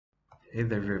Hey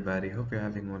there, everybody. Hope you're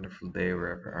having a wonderful day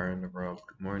wherever you are in the world.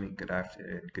 Good morning, good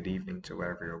afternoon, good evening to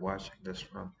wherever you're watching this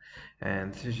from.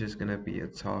 And this is just gonna be a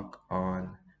talk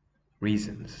on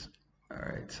reasons. All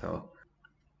right, so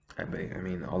I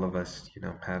mean, all of us,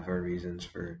 have our reasons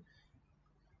for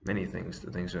many things,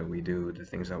 the things that we do, the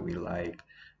things that we like,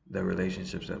 the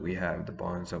relationships that we have, the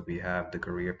bonds that we have, the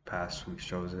career paths we've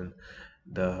chosen,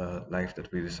 the life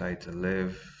that we decide to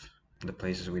live, the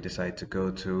places we decide to go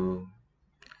to,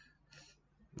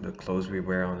 the clothes we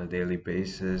wear on a daily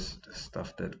basis, the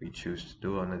stuff that we choose to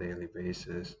do on a daily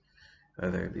basis,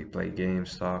 whether it be play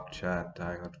games, talk, chat,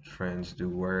 hang out with friends, do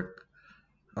work,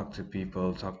 talk to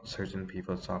certain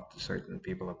people, talk to certain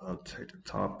people about certain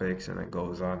topics, and it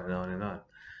goes on and on and on.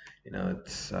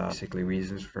 It's basically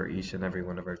reasons for each and every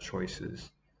one of our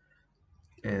choices.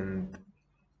 And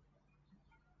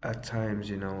at times,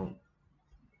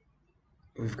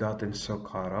 we've gotten so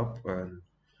caught up on,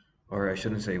 or I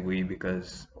shouldn't say we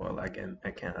because, well, I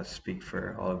cannot speak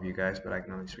for all of you guys, but I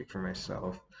can only speak for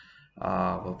myself.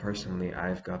 Well, personally,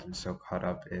 I've gotten so caught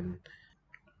up in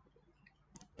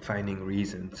finding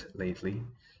reasons lately,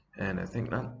 and I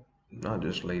think not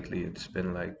just lately, it's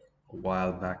been like a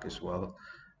while back as well,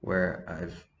 where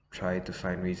I've tried to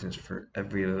find reasons for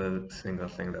every little single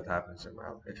thing that happens in my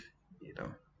life, you know,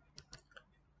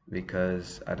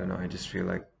 because I don't know, I just feel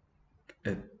like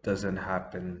it doesn't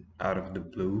happen out of the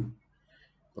blue.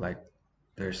 Like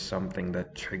there's something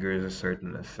that triggers a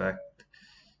certain effect,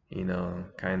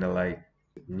 kind of like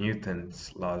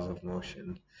Newton's laws of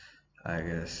motion, I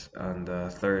guess, on the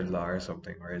third law or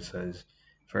something, where it says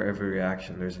for every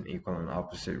reaction there's an equal and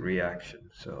opposite reaction.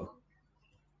 So,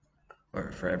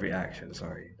 or for every action,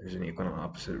 sorry, there's an equal and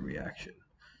opposite reaction.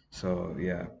 So,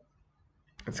 yeah,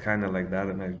 it's kind of like that,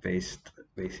 and I've based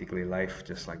basically life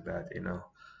just like that.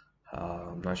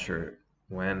 I'm not sure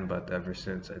when, but ever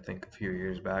since I think a few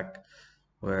years back,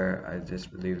 where I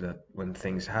just believe that when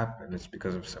things happen, it's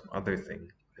because of some other thing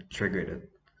that triggered it.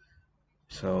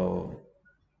 So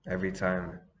every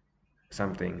time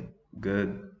something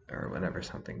good or whenever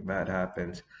something bad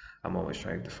happens, I'm always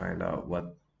trying to find out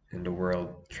what in the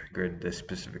world triggered this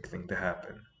specific thing to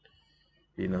happen.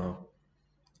 You know,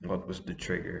 what was the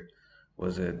trigger?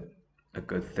 Was it a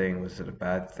good thing? Was it a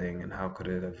bad thing? And how could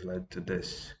it have led to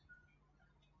this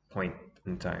point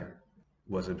in time?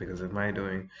 Was it because of my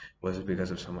doing? Was it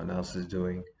because of someone else's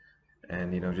doing?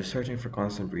 And just searching for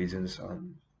constant reasons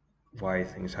on why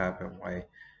things happen, why,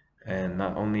 and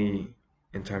not only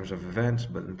in terms of events,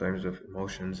 but in terms of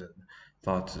emotions and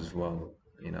thoughts as well.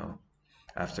 You know,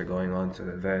 after going on to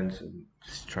events and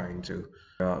just trying to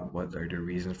figure out what are the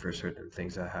reasons for certain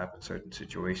things that happen, certain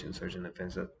situations, certain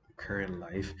events that occur in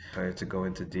life, try to go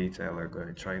into detail or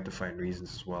going trying to find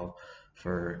reasons as well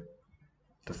for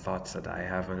the thoughts that I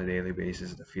have on a daily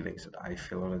basis, the feelings that I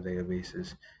feel on a daily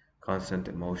basis, constant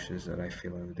emotions that I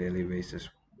feel on a daily basis.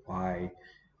 Why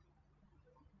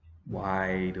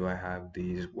why do I have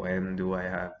these? When do I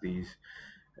have these?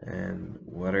 And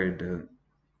what are the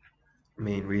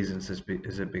main reasons? Is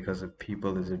it because of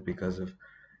people? Is it because of,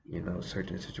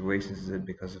 certain situations? Is it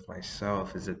because of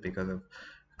myself? Is it because of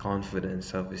confidence,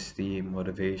 self-esteem,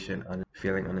 motivation,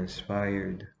 feeling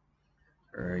uninspired,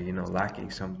 or, lacking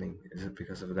something? Is it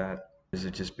because of that? Is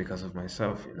it just because of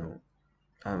myself?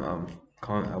 I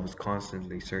was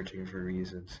constantly searching for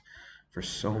reasons for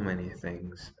so many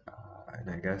things, and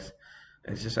I guess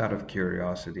it's just out of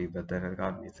curiosity. But then it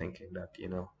got me thinking that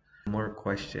the more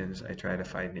questions I try to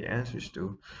find the answers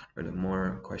to, or the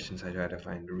more questions I try to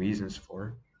find the reasons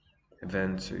for,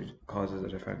 events or causes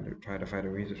that try to find the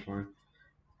reasons for,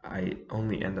 I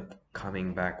only end up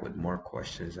coming back with more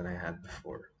questions than I had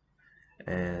before,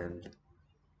 and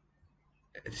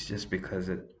it's just because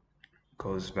it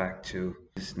goes back to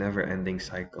this never-ending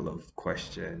cycle of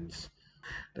questions.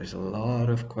 There's a lot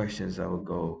of questions that will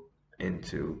go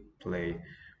into play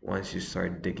once you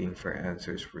start digging for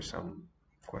answers for some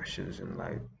questions in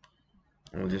life.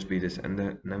 It will just be this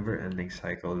never-ending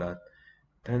cycle that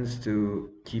tends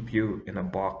to keep you in a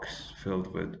box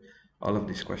filled with all of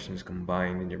these questions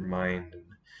combined in your mind,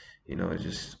 and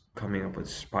just coming up with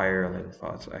spiraling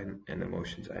thoughts and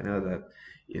emotions. I know that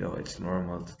it's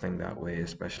normal to think that way,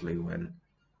 especially when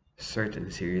certain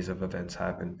series of events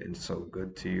haven't been so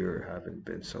good to you or haven't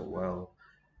been so well.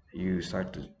 You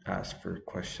start to ask for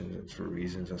questions and for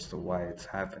reasons as to why it's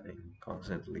happening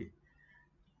constantly,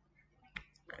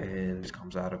 and it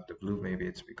comes out of the blue. Maybe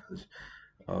it's because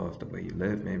of the way you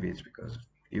live, maybe it's because of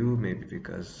you, maybe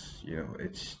because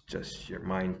it's just your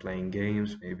mind playing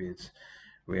games, maybe it's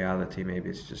reality, maybe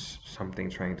it's just something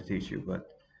trying to teach you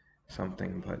but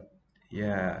something. But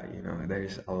yeah,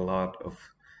 there's a lot of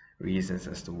reasons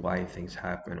as to why things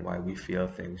happen, why we feel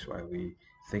things, why we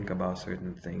think about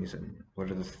certain things, and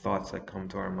what are the thoughts that come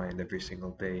to our mind every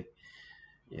single day.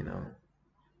 You know,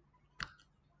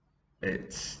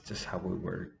 it's just how we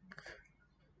work.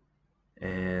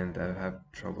 And I've had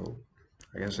trouble,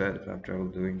 like I said, I've had trouble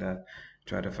doing that.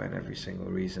 Try to find every single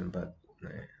reason, but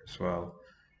as well,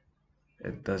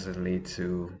 it doesn't lead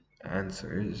to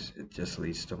answers, it just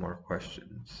leads to more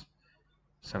questions.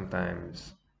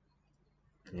 Sometimes,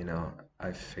 you know,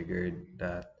 I figured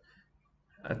that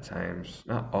at times,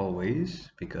 not always,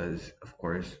 because of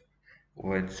course,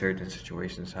 when certain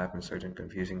situations happen, certain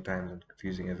confusing times and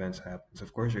confusing events happens,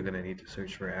 of course you're gonna need to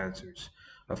search for answers.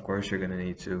 Of course you're gonna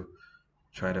need to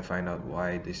try to find out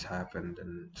why this happened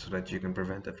and so that you can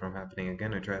prevent it from happening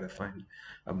again or try to find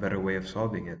a better way of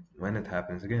solving it when it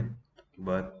happens again.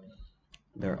 But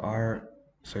there are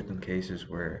certain cases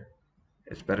where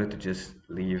it's better to just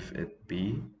leave it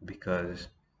be because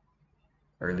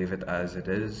or leave it as it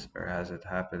is or as it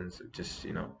happens. It just,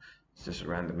 it's just a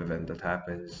random event that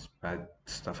happens. Bad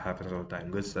stuff happens all the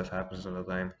time. Good stuff happens all the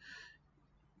time.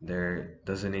 There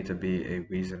doesn't need to be a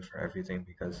reason for everything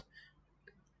because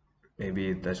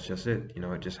maybe that's just it.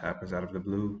 It just happens out of the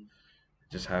blue.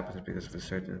 It just happens because of a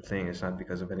certain thing. It's not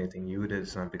because of anything you did.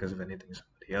 It's not because of anything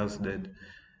somebody else did.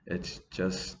 It's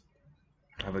just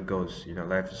how it goes.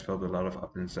 Life is filled with a lot of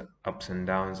ups and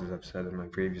downs, as I've said in my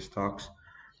previous talks.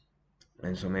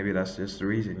 And so maybe that's just the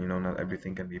reason, not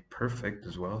everything can be perfect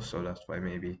as well. So that's why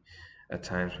maybe at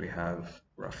times we have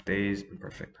rough days,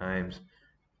 imperfect times,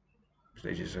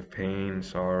 stages of pain,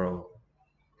 sorrow,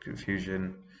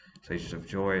 confusion, stages of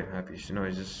joy and happiness.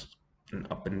 It's just an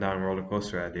up and down roller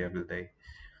coaster at the end of the day.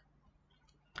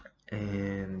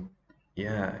 And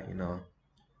yeah,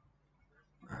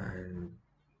 and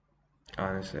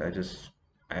honestly,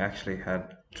 I actually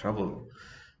had trouble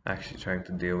actually trying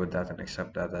to deal with that and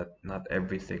accept that not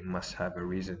everything must have a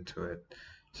reason to it.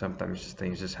 Sometimes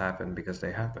things just happen because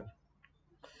they happen.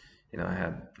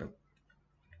 I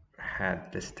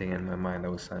had this thing in my mind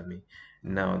that was telling me,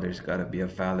 no, there's got to be a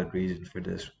valid reason for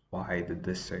this. Why did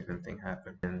this certain thing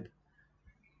happen? And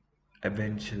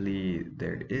eventually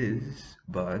there is,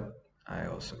 but I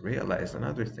also realized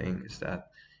another thing is that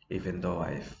even though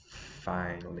I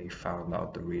finally found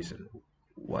out the reason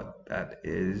what that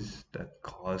is that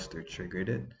caused or triggered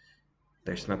it,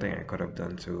 there's nothing I could have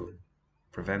done to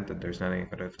prevent it. There's nothing I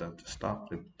could have done to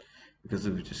stop it because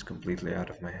it was just completely out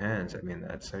of my hands. I mean,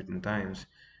 at certain times,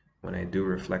 when I do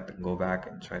reflect and go back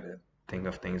and try to think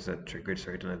of things that triggered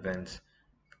certain events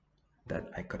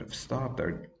that I could have stopped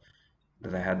or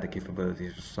that I had the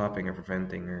capabilities of stopping or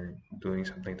preventing or doing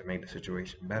something to make the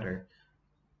situation better,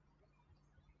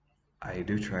 I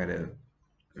do try to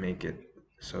make it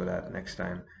so that next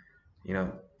time, you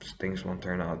know, things won't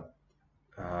turn out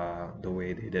the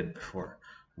way they did before.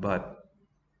 But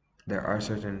there are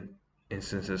certain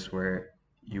instances where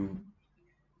you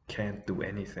can't do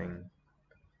anything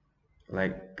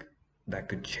like that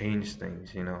could change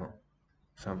things.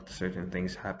 Some certain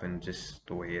things happen just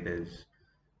the way it is.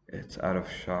 It's out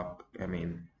of shock. I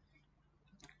mean,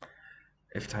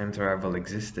 if time travel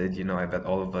existed, I bet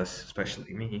all of us,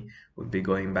 especially me, would be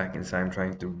going back in time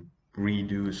trying to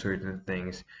redo certain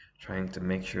things, trying to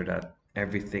make sure that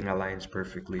everything aligns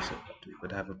perfectly so that we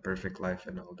would have a perfect life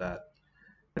and all that.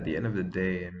 At the end of the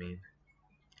day, I mean,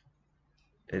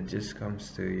 it just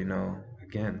comes to,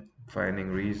 again, finding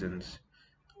reasons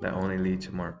that only lead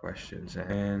to more questions.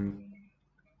 And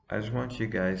I just want you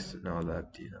guys to know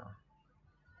that,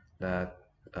 that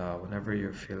whenever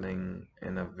you're feeling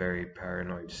in a very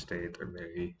paranoid state or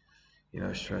very,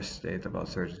 stressed state about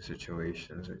certain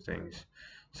situations or things,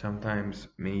 sometimes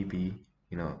maybe,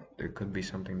 there could be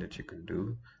something that you can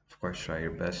do. Of course, try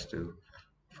your best to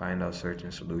find out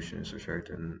certain solutions or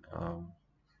certain,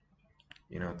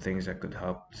 things that could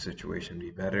help the situation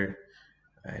be better.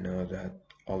 I know that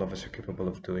all of us are capable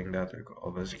of doing that, or all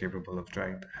of us are capable of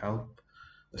trying to help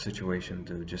a situation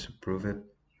to just improve it.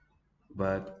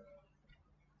 But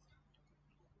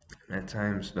at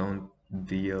times, don't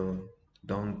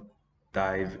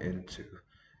dive into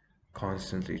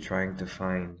constantly trying to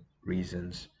find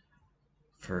reasons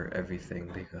for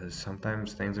everything because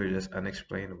sometimes things are just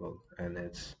unexplainable and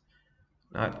it's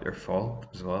not your fault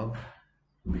as well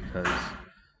because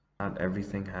not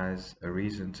everything has a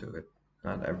reason to it.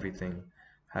 Not everything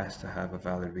has to have a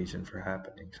valid reason for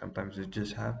happening. Sometimes it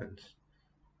just happens.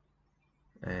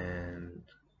 And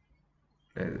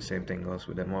the same thing goes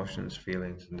with emotions,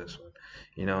 feelings, and this one.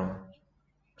 You know,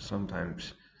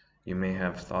 sometimes you may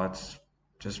have thoughts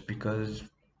just because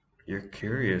you're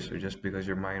curious or just because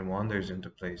your mind wanders into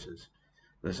places.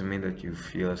 Doesn't mean that you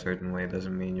feel a certain way.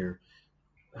 Doesn't mean you're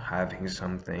having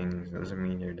something doesn't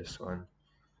mean you're this one,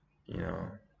 you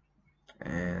know.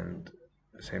 And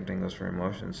the same thing goes for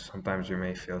emotions. Sometimes you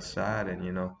may feel sad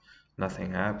and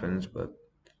nothing happens, but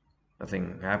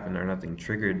nothing happened or nothing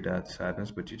triggered that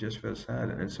sadness, but you just feel sad,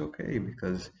 and it's okay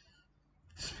because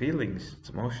it's feelings, it's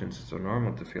emotions. It's so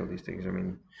normal to feel these things. I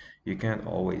mean, you can't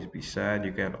always be sad,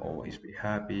 you can't always be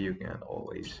happy, you can't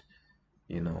always,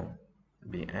 you know,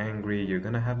 be angry. You're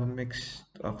gonna have a mix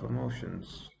of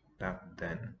emotions. That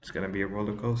then it's gonna be a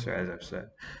roller coaster, as I've said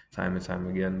time and time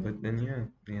again. But then yeah,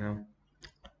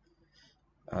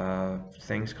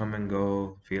 things come and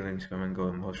go, feelings come and go,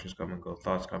 emotions come and go,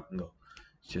 thoughts come and go.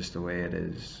 It's just the way it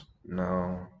is.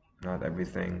 No, not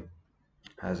everything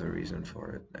has a reason for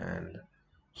it. And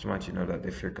just want you to know that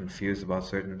if you're confused about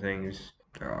certain things,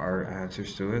 there are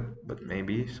answers to it, but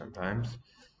maybe sometimes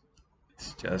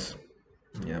it's just,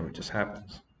 it just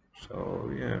happens.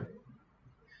 So, yeah.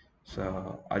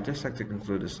 So, I'd just like to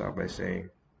conclude this talk by saying,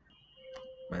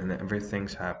 whenever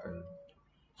things happen,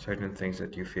 certain things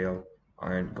that you feel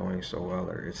aren't going so well,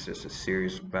 or it's just a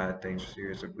series of bad things, a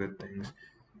series of good things,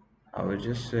 I would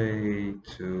just say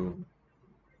to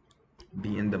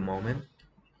be in the moment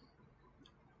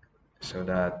so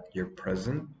that you're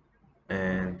present,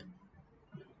 and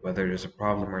whether there's a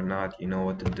problem or not, you know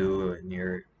what to do, and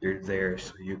you're there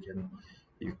so you can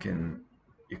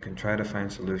you can try to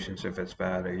find solutions if it's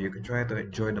bad, or you can try to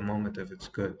enjoy the moment if it's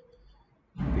good,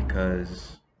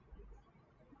 because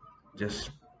just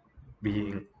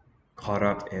being caught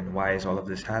up in why is all of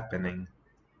this happening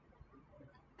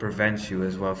prevents you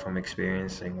as well from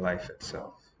experiencing life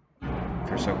itself. If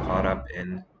you're so caught up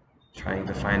in trying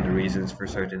to find the reasons for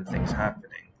certain things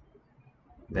happening,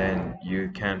 then you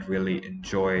can't really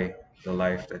enjoy the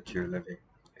life that you're living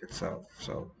itself.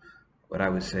 So, what I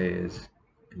would say is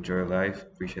enjoy life,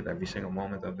 appreciate every single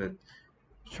moment of it.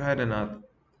 Try to not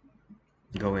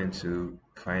go into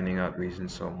finding out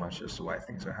reasons so much as to why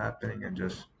things are happening, and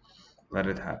just let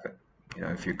it happen.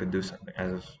 If you could do something,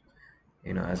 as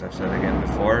I've said again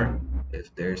before,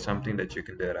 if there's something that you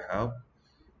can do to help,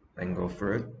 then go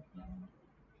for it.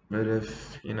 But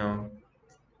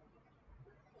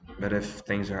if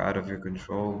things are out of your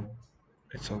control,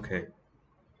 it's okay.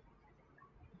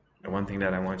 The one thing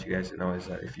that I want you guys to know is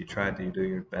that if you try to do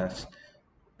your best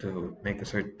to make a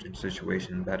certain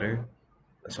situation better,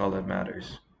 that's all that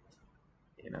matters,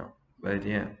 you know. But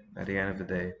yeah, at the end of the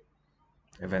day,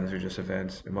 events are just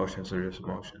events, emotions are just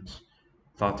emotions,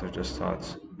 thoughts are just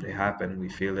thoughts. They happen, we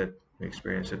feel it, we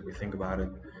experience it, we think about it,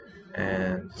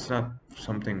 and it's not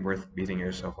something worth beating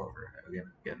yourself over again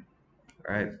and again.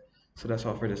 All right. So that's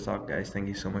all for this talk, guys. Thank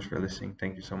you so much for listening.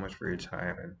 Thank you so much for your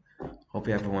time, and hope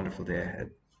you have a wonderful day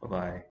ahead. Bye bye.